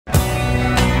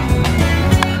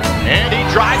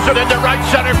drives it into right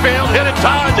center field, hit a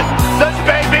ton. This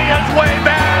baby is way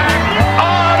back.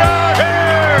 Out of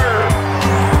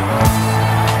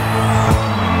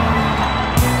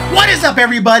here. What is up,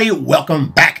 everybody? Welcome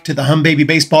back to the Humm Baby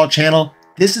Baseball channel.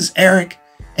 This is Eric,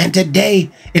 and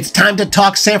today it's time to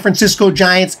talk San Francisco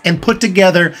Giants and put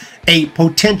together a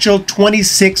potential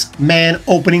 26-man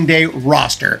opening day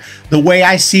roster. The way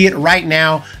I see it right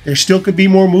now, there still could be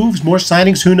more moves, more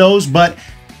signings, who knows, but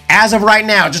as of right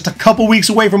now, just a couple weeks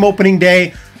away from opening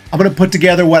day, I'm going to put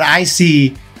together what I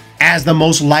see as the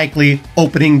most likely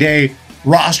opening day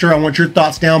roster. I want your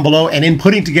thoughts down below, and in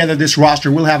putting together this roster,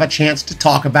 we'll have a chance to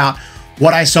talk about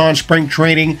what I saw in spring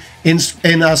training in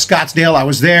Scottsdale. I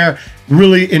was there,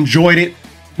 really enjoyed it.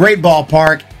 Great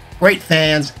ballpark, great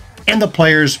fans, and the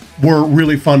players were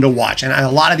really fun to watch. And a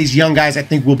lot of these young guys, I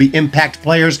think, will be impact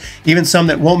players. Even some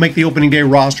that won't make the opening day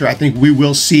roster, I think we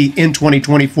will see in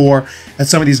 2024 that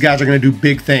some of these guys are going to do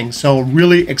big things. So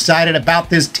really excited about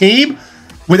this team.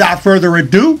 Without further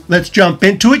ado, let's jump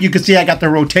into it. You can see I got the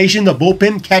rotation, the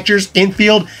bullpen, catchers,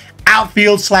 infield,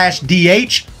 outfield /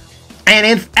 DH.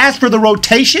 And as for the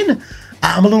rotation,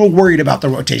 I'm a little worried about the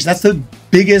rotation. That's the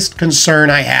biggest concern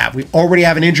I have. We already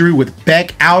have an injury with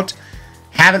Beck out.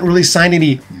 Haven't really signed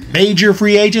any major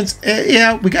free agents.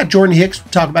 Yeah, we got Jordan Hicks.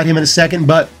 We'll talk about him in a second,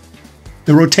 but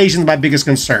the rotation is my biggest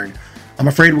concern. I'm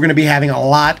afraid we're going to be having a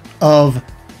lot of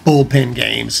bullpen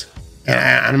games,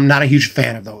 and I'm not a huge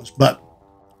fan of those, but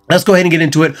let's go ahead and get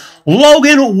into it.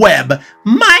 Logan Webb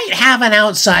might have an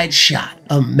outside shot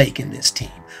of making this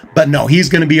team, but no, he's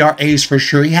going to be our ace for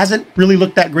sure. He hasn't really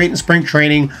looked that great in spring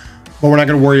training, but we're not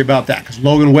going to worry about that because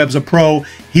Logan Webb's a pro.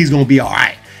 He's going to be all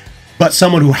right. But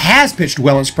someone who has pitched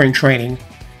well in spring training,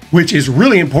 which is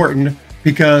really important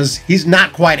because he's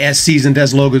not quite as seasoned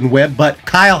as Logan Webb, but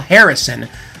Kyle Harrison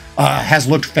has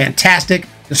looked fantastic.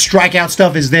 The strikeout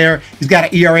stuff is there. He's got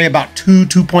an ERA about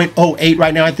 2.08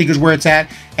 right now, I think is where it's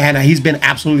at, and he's been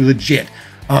absolutely legit.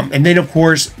 And then, of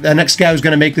course, the next guy who's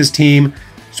going to make this team,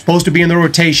 supposed to be in the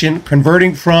rotation,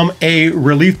 converting from a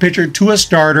relief pitcher to a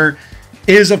starter,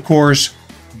 is, of course,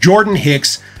 Jordan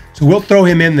Hicks. So we'll throw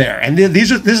him in there. And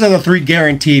these are the three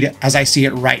guaranteed as I see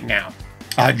it right now.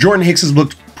 Jordan Hicks has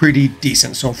looked pretty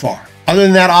decent so far. Other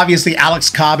than that, obviously, Alex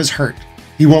Cobb is hurt.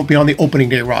 He won't be on the opening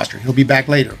day roster. He'll be back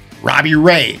later. Robbie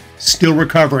Ray, still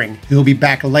recovering. He'll be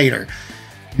back later.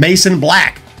 Mason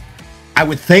Black, I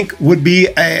would think, would be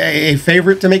a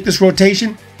favorite to make this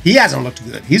rotation. He hasn't looked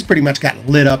good. He's pretty much got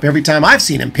lit up every time I've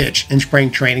seen him pitch in spring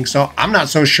training, so I'm not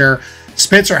so sure.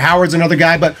 Spencer Howard's another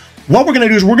guy, but what we're going to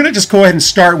do is we're going to just go ahead and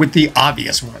start with the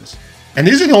obvious ones. And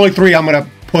these are the only three I'm going to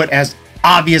put as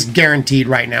obvious guaranteed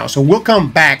right now. So we'll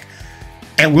come back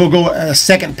and we'll go a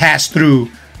second pass through.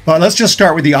 But let's just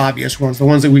start with the obvious ones, the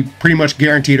ones that we pretty much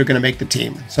guaranteed are going to make the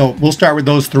team. So we'll start with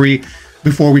those three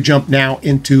before we jump now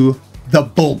into the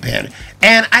bullpen.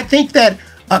 And I think that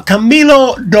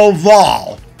Camilo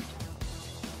Doval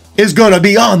is going to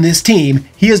be on this team.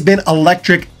 He has been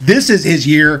electric. This is his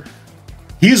year.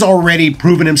 He's already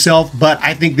proven himself, but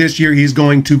I think this year he's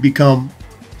going to become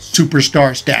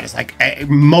superstar status. Like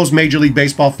most Major League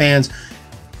Baseball fans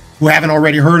who haven't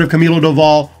already heard of Camilo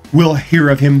Doval will hear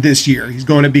of him this year. He's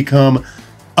going to become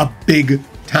a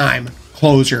big-time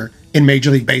closer in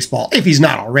Major League Baseball, if he's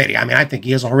not already. I mean, I think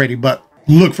he is already, but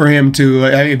look for him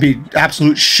to be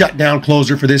absolute shutdown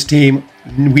closer for this team.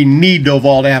 We need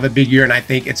Doval to have a big year, and I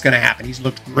think it's going to happen. He's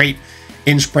looked great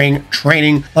in spring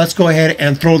training. Let's go ahead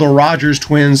and throw the Rogers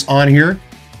twins on here.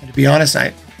 And to be honest,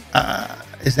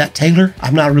 is that Taylor?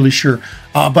 I'm not really sure.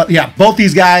 But yeah, both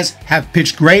these guys have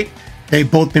pitched great. They've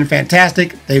both been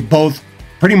fantastic. They've both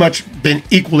pretty much been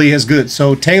equally as good.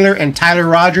 So Taylor and Tyler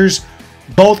Rogers,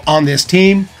 both on this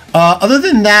team. Other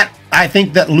than that, I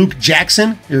think that Luke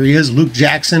Jackson, here he is, Luke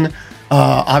Jackson,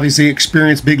 obviously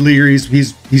experienced big leaguer.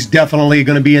 He's definitely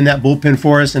going to be in that bullpen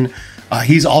for us, and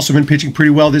he's also been pitching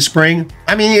pretty well this spring.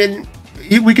 I mean,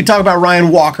 we could talk about Ryan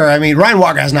Walker. I mean, Ryan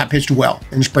Walker has not pitched well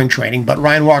in spring training, but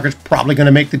Ryan Walker's probably going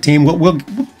to make the team. We'll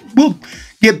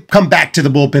come back to the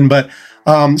bullpen, but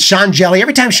Sean Jelly,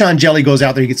 every time Sean Jelly goes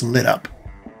out there, he gets lit up.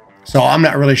 So I'm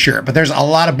not really sure, but there's a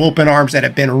lot of bullpen arms that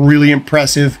have been really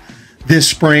impressive this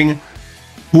spring,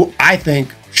 who I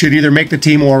think should either make the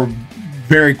team or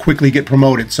very quickly get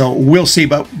promoted. So we'll see,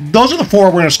 but those are the four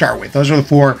we're going to start with. Those are the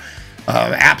four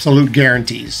absolute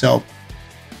guarantees. So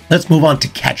let's move on to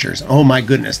catchers. Oh my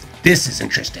goodness, this is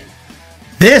interesting.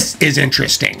 This is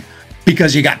interesting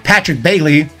because you got Patrick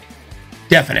Bailey,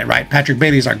 definite, right? Patrick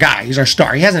Bailey's our guy. He's our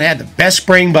star. He hasn't had the best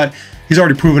spring, but he's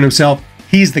already proven himself.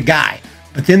 He's the guy.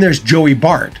 But then there's Joey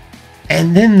Bart.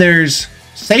 And then there's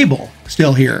Sable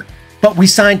still here. But we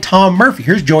signed Tom Murphy.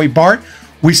 Here's Joey Bart.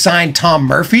 We signed Tom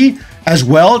Murphy. as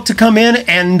well to come in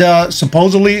and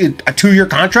supposedly a 2-year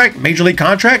contract, major league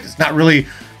contract. It's not really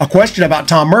a question about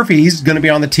Tom Murphy. He's going to be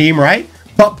on the team, right?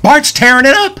 But Bart's tearing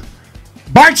it up.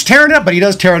 Bart's tearing it up, but he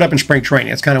does tear it up in spring training.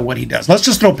 That's kind of what he does. Let's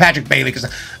just throw Patrick Bailey, because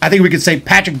I think we could say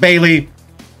Patrick Bailey,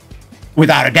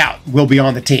 without a doubt, will be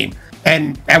on the team.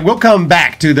 And we'll come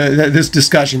back to this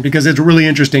discussion because it's really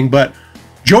interesting. But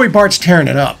Joey Bart's tearing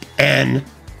it up. And,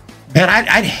 man,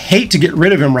 I'd hate to get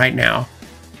rid of him right now.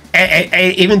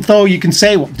 Even though you can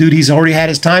say, well, dude, he's already had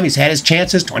his time. He's had his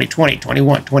chances, 2020,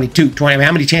 21, 22, 20. I mean,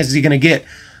 how many chances is he going to get?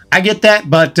 I get that,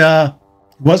 but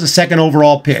was a second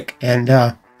overall pick. And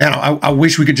I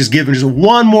wish we could just give him just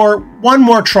one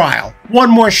more trial,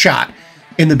 one more shot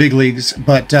in the big leagues.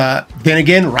 But then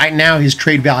again, right now, his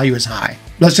trade value is high.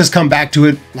 Let's just come back to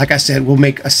it. Like I said, we'll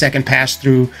make a second pass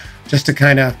through just to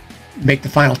kind of make the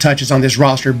final touches on this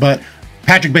roster. But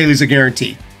Patrick Bailey's a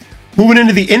guarantee. Moving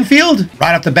into the infield,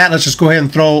 right off the bat, let's just go ahead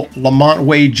and throw Lamont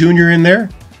Wade Jr. in there.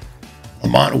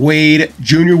 Lamont Wade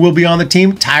Jr. will be on the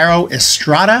team. Thairo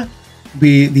Estrada will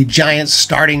be the Giants'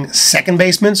 starting second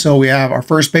baseman. So we have our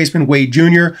first baseman, Wade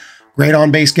Jr., great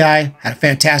on-base guy, had a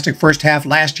fantastic first half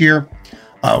last year.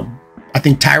 I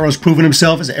think Thairo's proven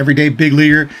himself as an everyday big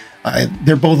leaguer.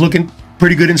 They're both looking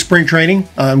pretty good in spring training,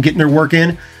 getting their work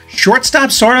in.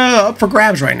 Shortstop sort of up for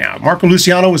grabs right now. Marco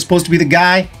Luciano was supposed to be the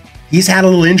guy. He's had a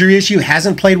little injury issue,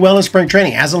 hasn't played well in spring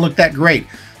training, hasn't looked that great.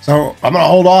 So I'm going to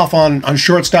hold off on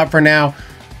shortstop for now,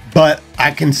 but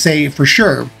I can say for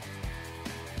sure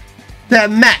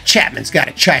that Matt Chapman's got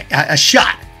a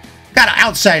shot, got an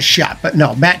outsized shot. But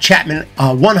no, Matt Chapman,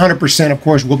 100%, of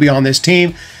course, will be on this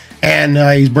team, and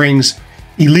he brings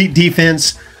elite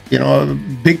defense,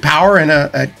 big power, and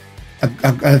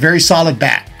a very solid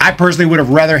bat. I personally would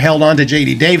have rather held on to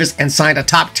J.D. Davis and signed a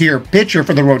top-tier pitcher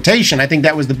for the rotation. I think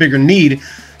that was the bigger need.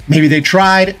 Maybe they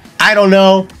tried. I don't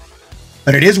know.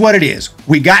 But it is what it is.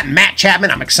 We got Matt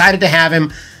Chapman. I'm excited to have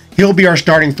him. He'll be our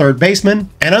starting third baseman.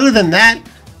 And other than that,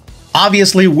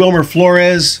 obviously, Wilmer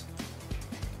Flores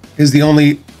is the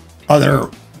only other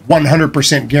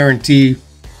 100% guarantee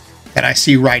that I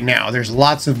see right now. There's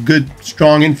lots of good,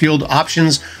 strong infield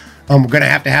options. We're going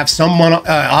to have someone,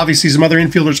 obviously some other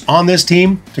infielders on this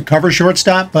team to cover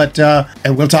shortstop, but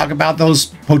and we'll talk about those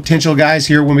potential guys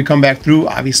here when we come back through.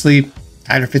 Obviously,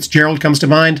 Tyler Fitzgerald comes to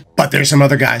mind, but there's some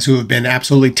other guys who have been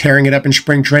absolutely tearing it up in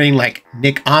spring training, like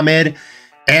Nick Ahmed,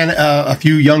 and a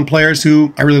few young players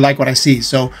who I really like what I see.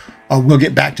 So we'll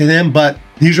get back to them, but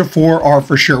these are four are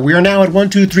for sure. We are now at 1,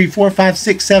 2, 3, 4, 5,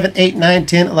 6, 7, 8, 9,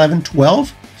 10, 11,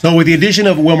 12. So with the addition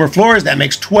of Wilmer Flores, that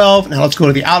makes 12. Now let's go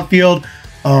to the outfield.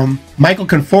 Michael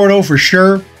Conforto for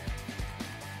sure.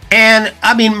 And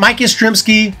I mean, Mike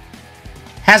Yastrzemski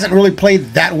hasn't really played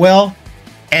that well,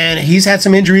 and he's had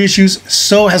some injury issues.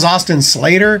 So has Austin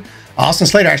Slater. Austin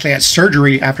Slater actually had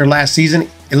surgery after last season.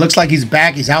 It looks like he's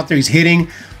back. He's out there. He's hitting.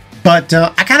 But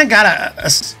I kind of got a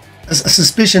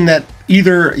suspicion that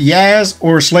either Yaz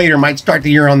or Slater might start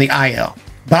the year on the IL.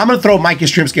 But I'm going to throw Mike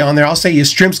Yastrzemski on there. I'll say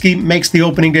Yastrzemski makes the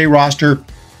opening day roster.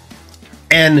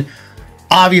 And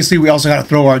obviously, we also got to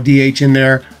throw our DH in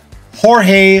there.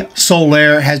 Jorge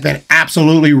Soler has been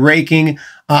absolutely raking.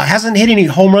 Hasn't hit any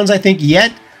home runs, I think,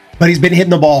 yet, but he's been hitting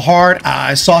the ball hard.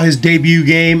 I saw his debut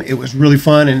game. It was really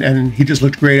fun, and he just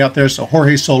looked great out there. So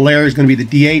Jorge Soler is going to be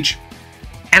the DH.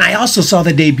 And I also saw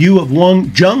the debut of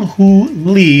Jung-Hoo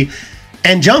Lee.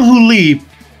 And Jung-Hoo Lee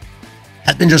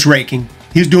has been just raking.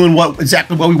 He's doing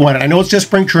exactly what we wanted. I know it's just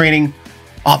spring training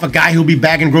off a guy who'll be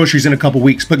bagging groceries in a couple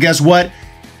weeks. But guess what?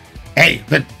 Hey,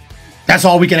 that's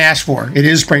all we can ask for. It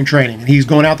is spring training, and he's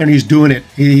going out there and he's doing it.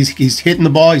 He's hitting the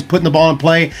ball, he's putting the ball in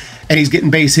play, and he's getting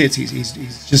base hits.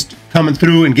 He's just coming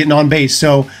through and getting on base.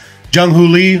 So Jung-Hoo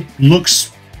Lee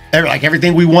looks like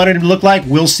everything we wanted him to look like.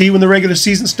 We'll see when the regular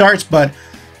season starts, but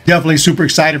definitely super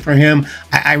excited for him.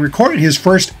 I recorded his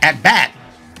first at-bat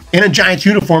in a Giants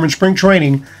uniform in spring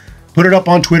training, put it up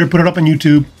on Twitter, put it up on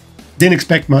YouTube. Didn't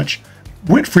expect much.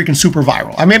 Went freaking super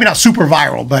viral. I mean, maybe not super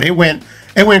viral, but it went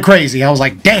crazy. I was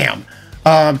like, damn.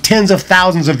 Tens of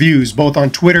thousands of views, both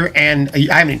on Twitter and I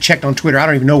haven't even checked on Twitter. I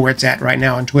don't even know where it's at right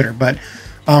now on Twitter, but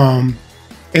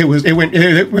it was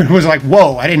like,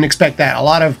 whoa, I didn't expect that. A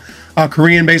lot of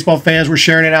Korean baseball fans were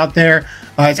sharing it out there.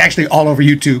 It's actually all over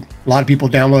YouTube. A lot of people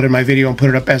downloaded my video and put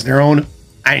it up as their own.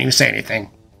 I didn't even say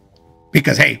anything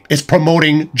because, hey, it's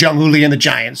promoting Jung-Hoo Lee and the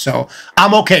Giants, so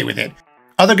I'm okay with it.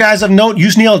 Other guys of note,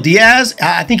 Yusniel Diaz.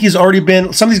 I think some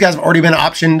of these guys have already been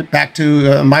optioned back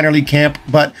to minor league camp,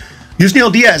 but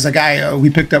Yusniel Diaz, a guy we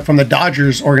picked up from the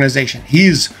Dodgers organization.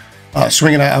 He's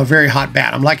swinging a very hot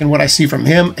bat. I'm liking what I see from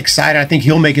him. Excited. I think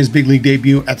he'll make his big league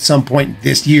debut at some point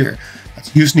this year. That's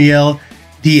Yusniel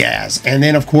Diaz. And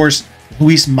then, of course,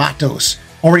 Luis MATOS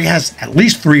already has at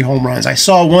least 3 home runs. I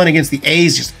saw one against the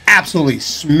A's, just absolutely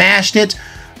smashed it.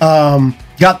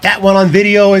 Got that one on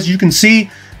video, as you can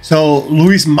see. So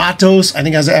Luis MATOS, I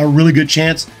think, has a really good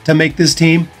chance to make this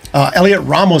team. Elliot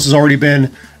Ramos has already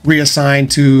been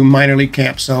reassigned to minor league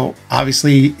camp, so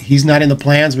obviously he's not in the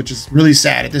plans, which is really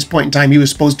sad. At this point in time, he was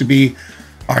supposed to be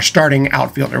our starting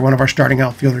outfielder, one of our starting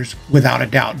outfielders, without a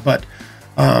doubt, but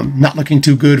not looking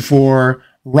too good for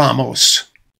Ramos.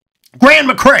 Grant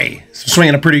McCray is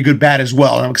swinging a pretty good bat as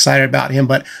well, and I'm excited about him,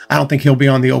 but I don't think he'll be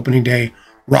on the opening day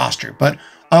roster. But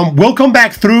we'll come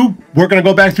back through. We're going to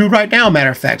go back through right now, matter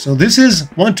of fact. So this is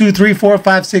 1, 2, 3, 4,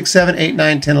 5, 6, 7, 8,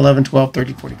 9, 10, 11, 12,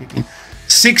 13, 14, 15,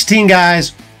 16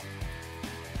 guys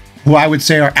who I would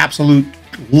say are absolute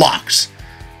locks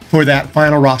for that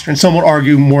final roster. And some would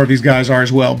argue more of these guys are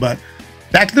as well. But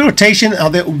back to the rotation.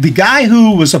 The guy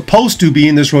who was supposed to be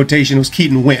in this rotation was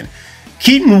Keaton Winn.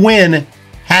 Keaton Winn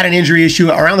had an injury issue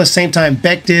around the same time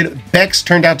Beck did. Beck's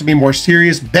turned out to be more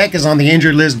serious. Beck is on the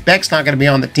injured list. Beck's not going to be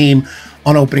on the team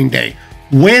on opening day.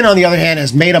 Winn, on the other hand,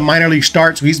 has made a minor league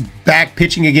start, so he's back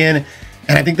pitching again.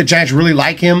 And I think the Giants really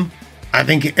like him. I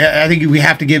think we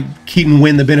have to give Keaton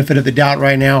Winn the benefit of the doubt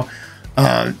right now,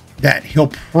 that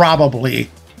he'll probably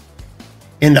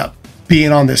end up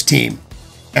being on this team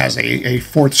as a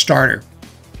 4th starter.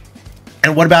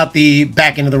 And what about the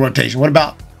back end of the rotation? What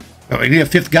about, are we need a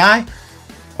 5th guy?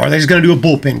 Or are they just going to do a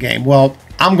bullpen game? Well,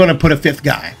 I'm going to put a 5th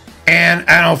guy. And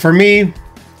I don't know, for me,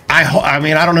 I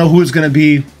mean, I don't know who it's going to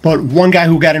be, but one guy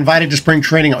who got invited to spring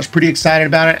training, I was pretty excited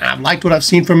about it. I've liked what I've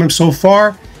seen from him so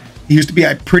far. He used to be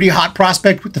a pretty hot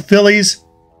prospect with the Phillies,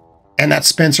 and that's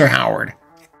Spencer Howard.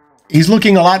 He's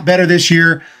looking a lot better this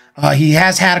year. He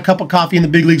has had a cup of coffee in the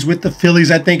big leagues with the Phillies,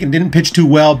 I think, and didn't pitch too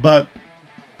well, and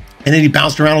then he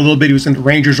bounced around a little bit. He was in the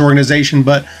Rangers organization,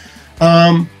 but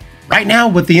right now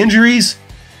with the injuries,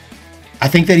 I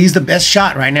think that he's the best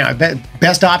shot right now.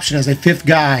 Best option as a 5th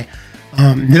guy.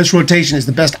 This rotation is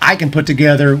the best I can put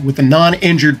together with the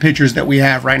non-injured pitchers that we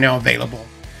have right now available.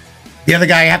 The other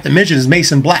guy I have to mention is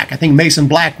Mason Black. I think Mason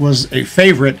Black was a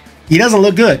favorite. He doesn't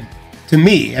look good to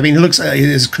me. I mean,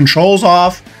 his control's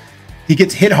off. He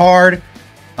gets hit hard.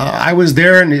 I was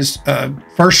there in his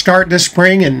first start this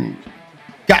spring and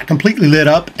got completely lit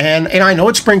up. And I know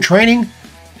it's spring training,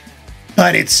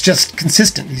 but it's just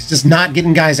consistent. He's just not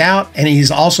getting guys out, and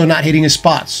he's also not hitting his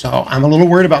spots. So I'm a little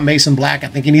worried about Mason Black. I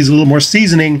think he needs a little more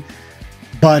seasoning.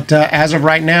 But as of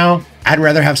right now, I'd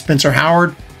rather have Spencer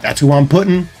Howard. That's who I'm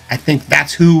putting. I think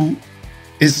that's who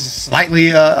is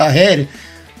slightly ahead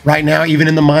right now, even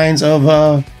in the minds of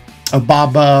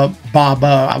Bob.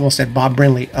 I almost said Bob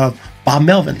Brenly, of Bob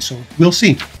Melvin. So we'll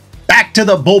see. Back to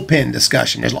the bullpen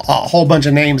discussion. There's a whole bunch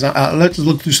of names. Let's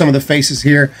look through some of the faces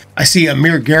here. I see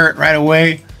Amir Garrett right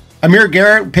away. Amir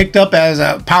Garrett picked up as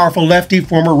a powerful lefty,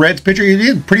 former Reds pitcher.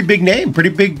 He's a pretty big name, pretty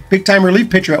big time relief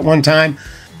pitcher at one time.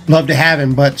 Love to have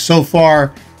him, but so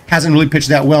far hasn't really pitched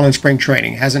that well in spring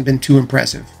training. Hasn't been too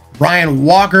impressive. Brian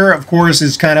Walker, of course,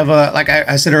 is kind of a, like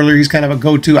I said earlier, he's kind of a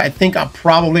go-to. I think I'm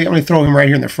going to throw him right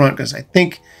here in the front because I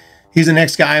think he's the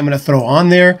next guy I'm going to throw on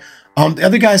there. The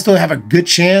other guys still have a good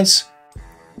chance.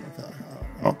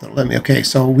 Okay,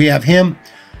 so we have him.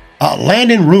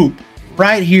 Landon Roop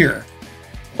right here.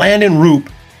 Landon Roop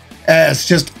has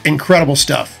just incredible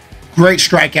stuff. Great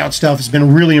strikeout stuff. It's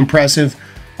been really impressive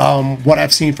what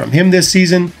I've seen from him this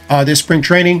season, this spring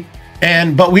training.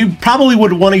 But we probably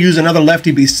would want to use another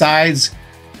lefty besides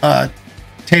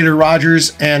Taylor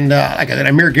Rogers. And like I said,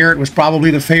 Amir Garrett was probably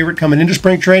the favorite coming into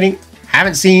spring training.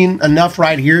 Haven't seen enough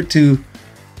right here to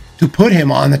put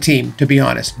him on the team, to be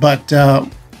honest. But a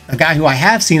guy who I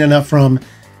have seen enough from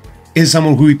is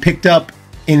someone who we picked up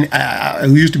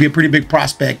who used to be a pretty big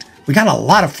prospect. We got a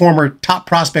lot of former top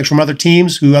prospects from other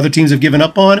teams who other teams have given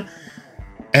up on,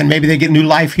 and maybe they get new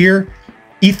life here.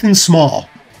 Ethan Small.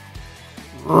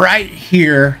 Right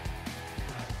here,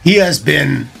 he has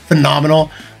been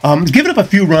phenomenal. Given up a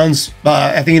few runs,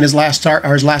 I think in his last start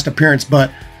or his last appearance,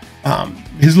 but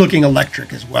he's looking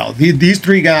electric as well. These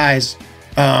 3 guys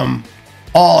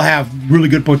all have really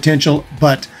good potential,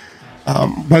 but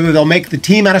whether they'll make the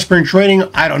team out of spring training,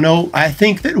 I don't know. I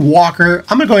think that Walker,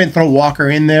 I'm gonna go ahead and throw Walker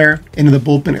in there into the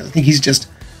bullpen. I think he's just,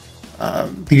 I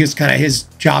think it's kind of his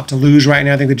job to lose right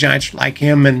now. I think the Giants like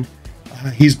him, and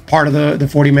he's part of the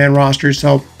 40-man roster,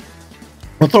 so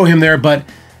we'll throw him there. But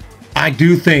I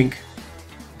do think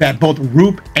that both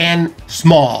Roop and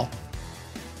Small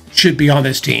should be on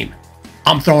this team.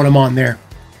 I'm throwing them on there.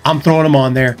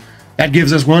 That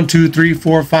gives us 1, 2, 3,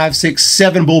 4, 5, 6,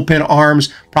 7 bullpen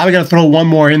arms. Probably going to throw one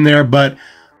more in there, but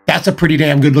that's a pretty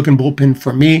damn good looking bullpen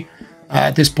for me.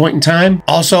 at this point in time.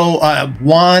 Also,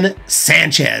 Juan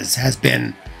Sanchez has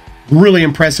been really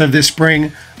impressive this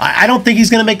spring. I don't think he's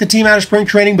going to make the team out of spring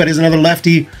training, but he's another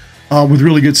lefty with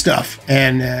really good stuff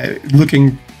and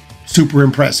looking super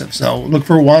impressive. So look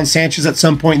for Juan Sanchez at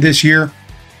some point this year.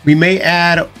 We may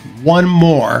add one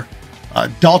more.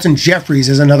 Dalton Jeffries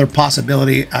is another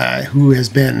possibility who has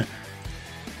been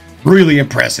really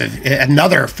impressive.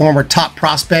 Another former top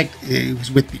prospect. He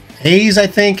was with the A's, I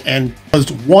think, and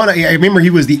was one. I remember he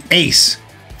was the ace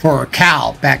for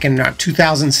Cal back in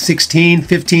 2016,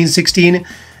 15, 16,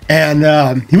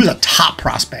 and he was a top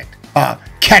prospect.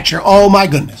 Catcher. Oh my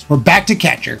goodness, we're back to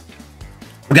catcher.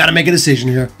 We got to make a decision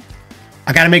here.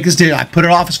 I got to make this deal. I put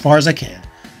it off as far as I can.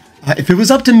 If it was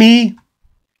up to me,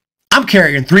 I'm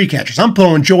carrying 3 catchers. I'm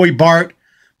pulling Joey BART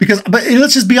but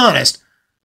let's just be honest.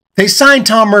 They signed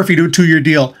Tom Murphy to a 2-year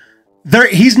deal.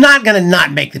 He's not going to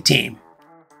not make the team.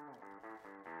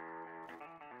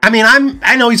 I mean,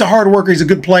 I know he's a hard worker. He's a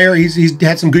good player. He's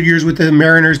had some good years with the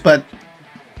Mariners, but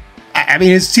I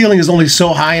mean, his ceiling is only so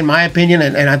high, in my opinion,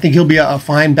 and I think he'll be a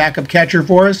fine backup catcher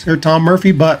for us, or Tom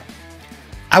Murphy, but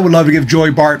I would love to give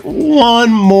Joey BART one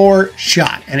more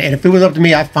shot. And if it was up to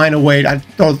me, I'd find a way. I'd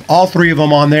throw all 3 of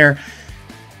them on there,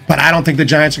 but I don't think the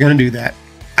Giants are going to do that.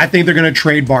 I think they're going to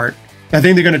trade BART. I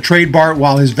think they're going to trade BART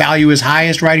while his value is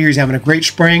highest right here. He's having a great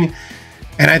spring.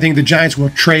 And I think the Giants will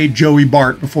trade Joey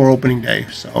BART before opening day.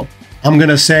 So I'm going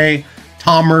to say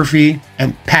Tom Murphy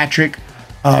and Patrick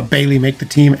Bailey make the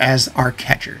team as our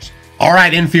catchers. All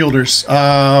right, infielders.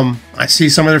 I see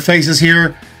some of their faces here.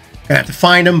 Going to have to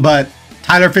find them, but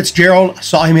Tyler Fitzgerald, I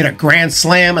saw him hit a grand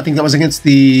slam. I think that was against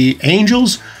the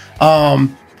Angels.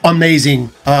 Amazing.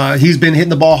 He's been hitting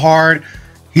the ball hard.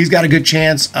 He's got a good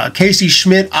chance. Casey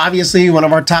Schmidt, obviously one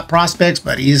of our top prospects,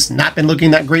 but he's not been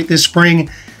looking that great this spring.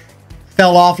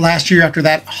 Fell off last year after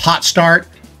that hot start.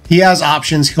 He has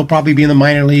options. He'll probably be in the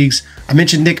minor leagues. I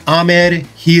mentioned Nick Ahmed.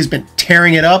 He has been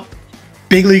tearing it up.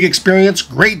 Big league experience,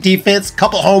 great defense,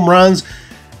 couple home runs.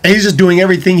 And he's just doing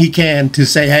everything he can to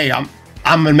say, hey, I'm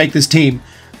going to make this team.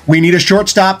 We need a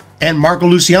shortstop, and Marco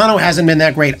Luciano hasn't been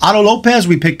that great. Otto Lopez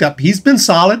we picked up. He's been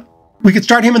solid. We could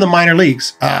start him in the minor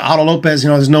leagues. Otto Lopez,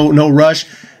 there's no rush.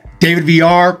 David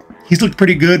VR, he's looked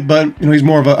pretty good, but he's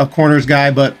more of a corners guy.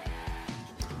 But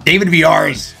David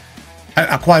VR is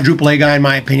a quadruple A guy in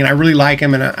my opinion. I really like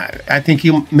him, and I think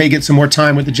he may get some more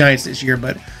time with the Giants this year,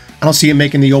 but I don't see him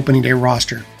making the opening day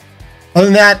roster. Other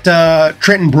than that,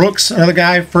 Trenton Brooks, another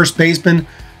guy, first baseman.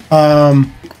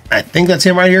 I think that's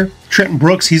him right here. Trenton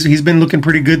Brooks, he's been looking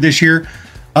pretty good this year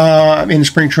in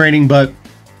spring training, but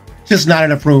just not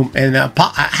enough room. And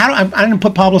I didn't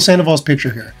put Pablo Sandoval's picture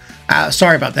here.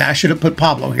 Sorry about that. I should have put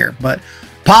Pablo here, but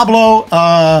Pablo,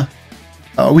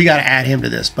 we got to add him to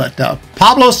this. But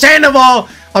Pablo Sandoval,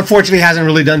 unfortunately, hasn't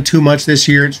really done too much this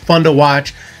year. It's fun to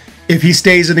watch. If he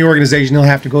stays in the organization, he'll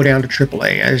have to go down to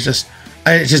AAA.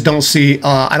 I just don't see.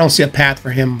 I don't see a path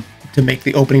for him to make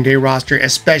the opening day roster,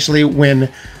 especially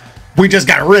when we just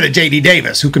got rid of J.D.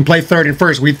 Davis, who can play third and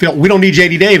first. We feel we don't need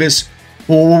J.D. Davis.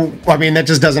 Well, I mean, that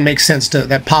just doesn't make sense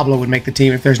that Pablo would make the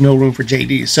team if there's no room for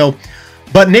J.D. So,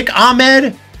 but Nick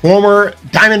Ahmed, former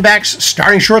Diamondbacks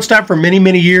starting shortstop for many,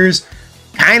 many years,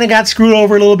 kind of got screwed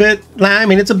over a little bit. I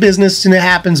mean, it's a business and it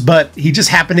happens, but he just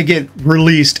happened to get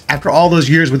released after all those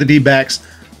years with the D-backs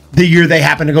the year they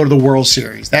happened to go to the World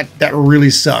Series. That really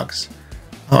sucks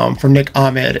for Nick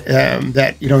Ahmed.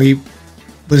 That he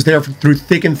was there through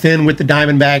thick and thin with the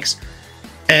Diamondbacks,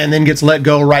 and then gets let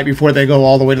go right before they go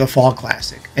all the way to the Fall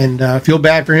Classic. And I feel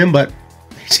bad for him, but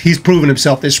he's proven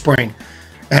himself this spring.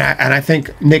 And I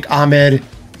think Nick Ahmed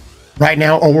right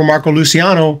now over Marco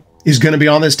Luciano is going to be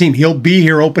on this team. He'll be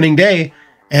here opening day,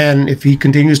 and if he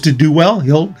continues to do well,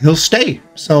 he'll stay.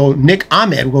 So Nick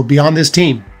Ahmed will be on this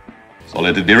team. So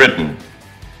let it be written.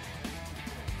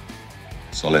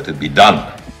 So let it be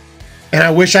done. And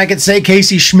I wish I could say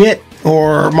Casey Schmidt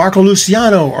or Marco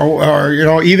Luciano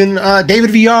or even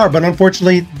David VR, but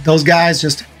unfortunately those guys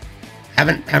just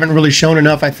haven't really shown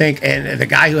enough, I think. And the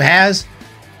guy who has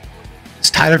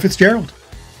is Tyler Fitzgerald.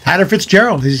 Tyler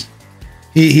Fitzgerald,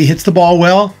 he hits the ball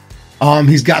well.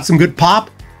 He's got some good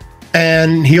pop,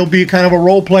 and he'll be kind of a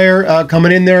role player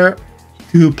coming in there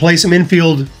to play some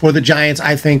infield for the Giants,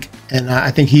 I think. And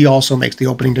I think he also makes the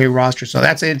opening day roster. So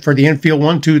that's it for the infield.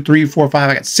 1, 2, 3, 4, 5.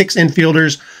 I got 6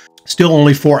 infielders. Still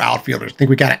only 4 outfielders. I think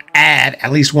we got to add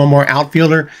at least one more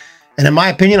outfielder. And in my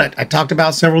opinion, I talked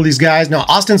about several of these guys. Now,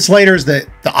 Austin Slater is the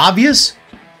obvious.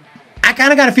 I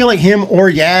kind of got to feel like him or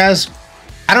Yaz.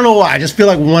 I don't know why. I just feel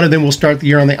like one of them will start the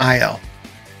year on the IL.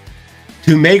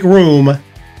 To make room,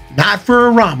 not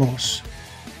for Ramos,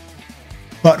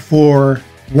 but for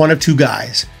one of 2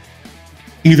 guys.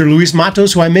 either Luis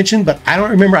Matos, who I mentioned, but I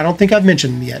don't remember. I don't think I've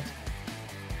mentioned him yet.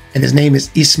 And his name is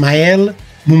Ismael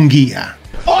Munguia.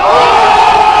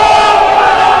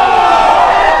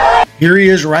 Here he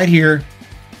is right here.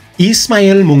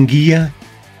 Ismael Munguia.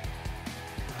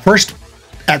 First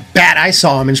at bat I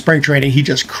saw him in spring training, he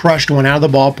just crushed one out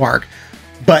of the ballpark.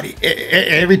 But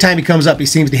every time he comes up, he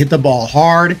seems to hit the ball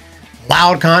hard,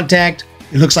 loud contact.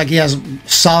 It looks like he has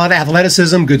solid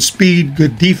athleticism, good speed,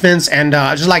 good defense, and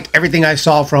just like everything I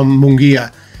saw from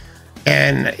Munguia.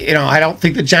 And, you know, I don't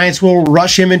think the Giants will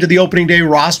rush him into the opening day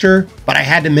roster, but I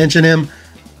had to mention him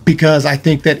because I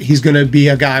think that he's going to be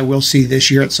a guy we'll see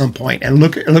this year at some point. And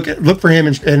look for him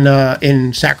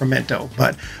in Sacramento.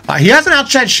 But he has an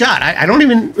outside shot. I don't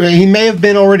even. He may have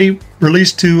been already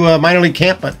released to minor league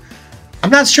camp, but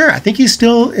I'm not sure. I think he's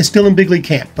still in big league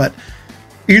camp. But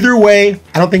either way,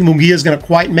 I don't think Munguia is going to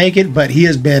quite make it. But he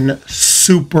has been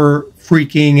super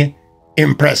freaking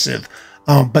impressive.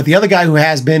 But the other guy who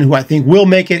has been, who I think will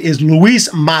make it, is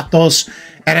Luis Matos.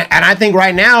 And I think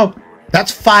right now, that's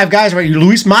 5 guys right here.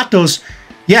 Luis Matos,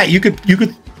 yeah, you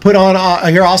could put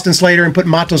on here Austin Slater and put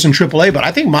Matos in AAA, but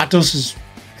I think Matos has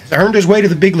earned his way to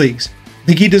the big leagues. I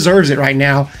think he deserves it right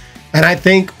now. And I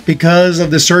think because of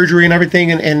the surgery and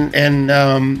everything,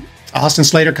 and Austin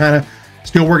Slater kind of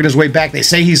still working his way back, they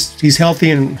say he's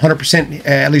healthy and 100%,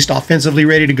 at least offensively,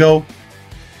 ready to go.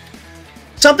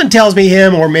 Something tells me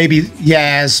him, or maybe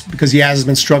Yaz, because Yaz has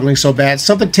been struggling so bad,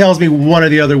 something tells me one or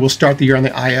the other will start the year on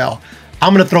the IL.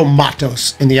 I'm going to throw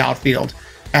Matos in the outfield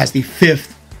as the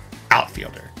 5th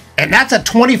outfielder. And that's a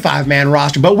 25-man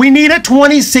roster, but we need a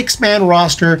 26-man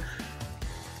roster.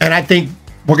 And I think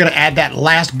we're going to add that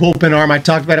last bullpen arm I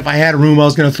talked about. If I had room, I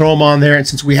was going to throw him on there. And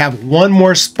since we have one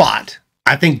more spot,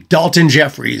 I think Dalton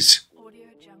Jeffries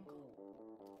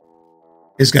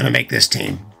is going to make this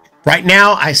team. Right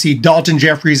now, I see Dalton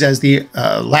Jeffries as the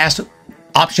last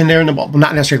option there in the bullpen.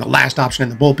 Not necessarily the last option in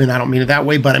the bullpen. I don't mean it that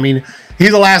way, but I mean,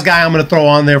 he's the last guy I'm going to throw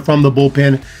on there from the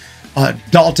bullpen,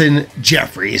 Dalton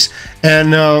Jeffries.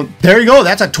 And there you go.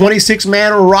 That's a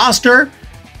 26-man roster.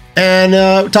 And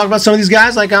we talk about some of these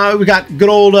guys. Like we got good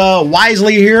old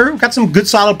Wisely here. We've got some good,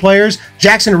 solid players.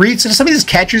 Jackson Reed. Some of these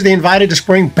catchers they invited to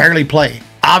spring barely play.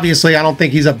 Obviously, I don't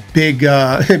think he's a big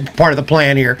part of the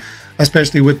plan here,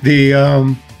 especially with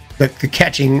the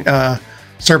catching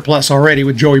surplus already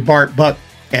with Joey BART. But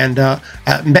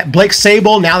Blake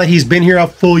Sable, now that he's been here a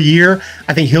full year,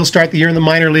 I think he'll start the year in the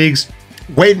minor leagues.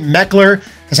 Wade Meckler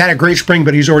has had a great spring,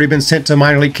 but he's already been sent to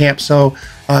minor league camp. So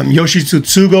Yoshi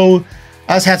Tsutsugo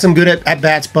has had some good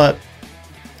at-bats, but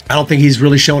I don't think he's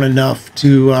really shown enough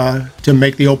to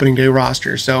make the opening day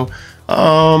roster. So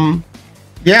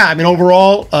yeah, I mean,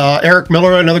 overall, Eric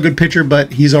Miller, another good pitcher,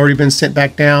 but he's already been sent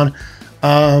back down.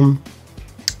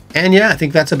 And yeah, I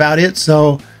think that's about it.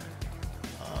 So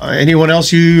anyone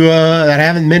else that I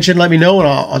haven't mentioned, let me know, and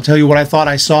I'll tell you what I thought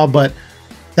I saw. But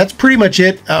that's pretty much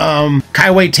it.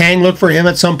 Kaiwei Tang, look for him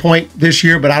at some point this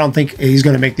year, but I don't think he's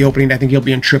going to make the opening. I think he'll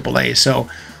be in AAA. So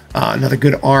another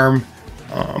good arm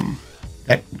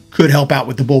that could help out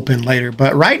with the bullpen later.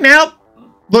 But right now,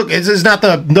 look, this is not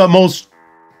the most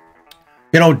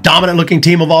dominant looking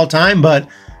team of all time, but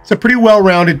it's a pretty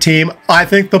well-rounded team. I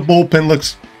think the bullpen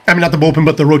looks, I mean, not the bullpen,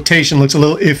 but the rotation looks a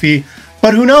little iffy.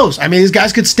 But who knows? I mean, these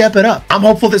guys could step it up. I'm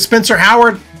hopeful that Spencer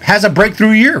Howard has a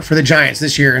breakthrough year for the Giants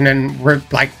this year. And then we're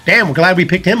like, damn, we're glad we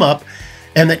picked him up.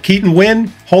 And that Keaton Wynn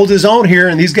holds his own here.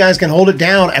 And these guys can hold it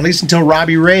down at least until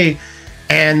Robbie Ray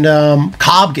and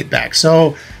Cobb get back.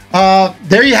 So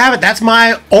there you have it. That's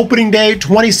my opening day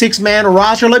 26-man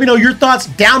roster. Let me know your thoughts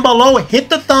down below.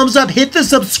 Hit the thumbs up. Hit the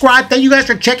subscribe. Thank you guys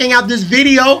for checking out this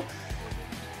video.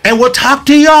 And we'll talk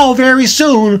to y'all very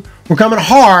soon. We're coming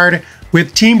hard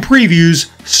with team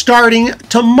previews starting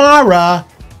tomorrow.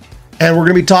 And we're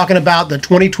going to be talking about the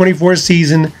 2024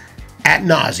 season ad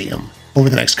nauseum over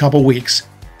the next couple weeks.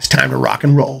 It's time to rock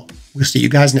and roll. We'll see you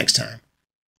guys next time.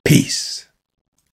 Peace.